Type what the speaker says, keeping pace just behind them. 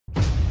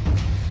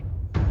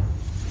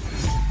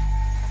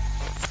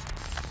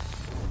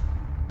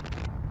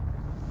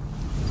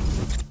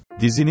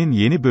dizinin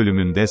yeni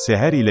bölümünde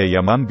Seher ile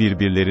Yaman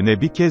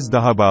birbirlerine bir kez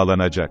daha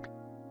bağlanacak.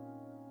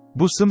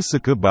 Bu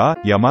sımsıkı bağ,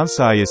 Yaman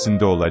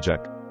sayesinde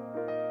olacak.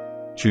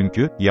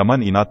 Çünkü,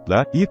 Yaman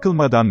inatla,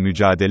 yıkılmadan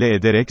mücadele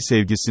ederek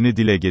sevgisini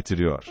dile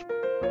getiriyor.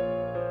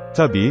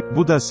 Tabii,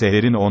 bu da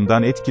Seher'in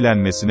ondan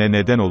etkilenmesine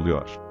neden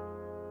oluyor.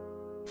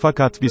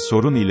 Fakat bir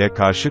sorun ile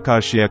karşı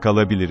karşıya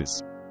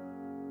kalabiliriz.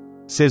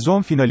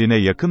 Sezon finaline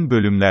yakın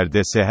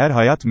bölümlerde Seher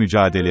hayat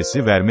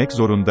mücadelesi vermek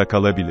zorunda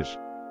kalabilir.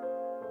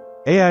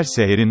 Eğer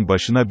Seher'in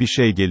başına bir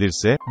şey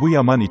gelirse, bu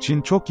Yaman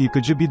için çok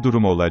yıkıcı bir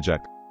durum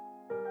olacak.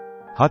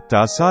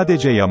 Hatta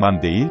sadece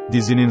Yaman değil,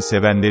 dizinin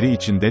sevenleri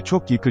için de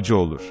çok yıkıcı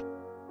olur.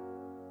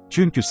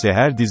 Çünkü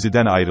Seher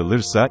diziden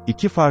ayrılırsa,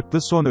 iki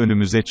farklı son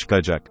önümüze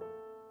çıkacak.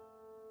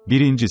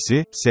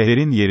 Birincisi,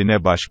 Seher'in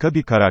yerine başka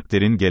bir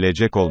karakterin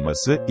gelecek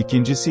olması,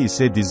 ikincisi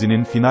ise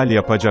dizinin final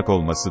yapacak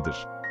olmasıdır.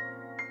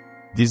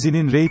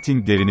 Dizinin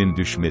reytinglerinin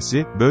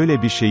düşmesi,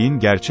 böyle bir şeyin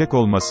gerçek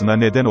olmasına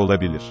neden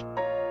olabilir.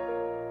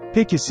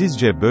 Peki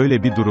sizce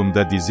böyle bir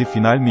durumda dizi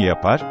final mi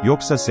yapar,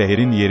 yoksa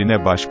Seher'in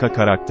yerine başka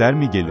karakter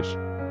mi gelir?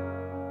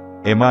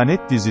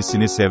 Emanet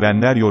dizisini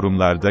sevenler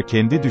yorumlarda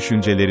kendi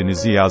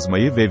düşüncelerinizi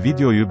yazmayı ve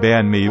videoyu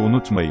beğenmeyi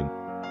unutmayın.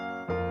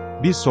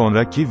 Bir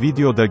sonraki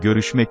videoda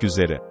görüşmek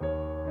üzere.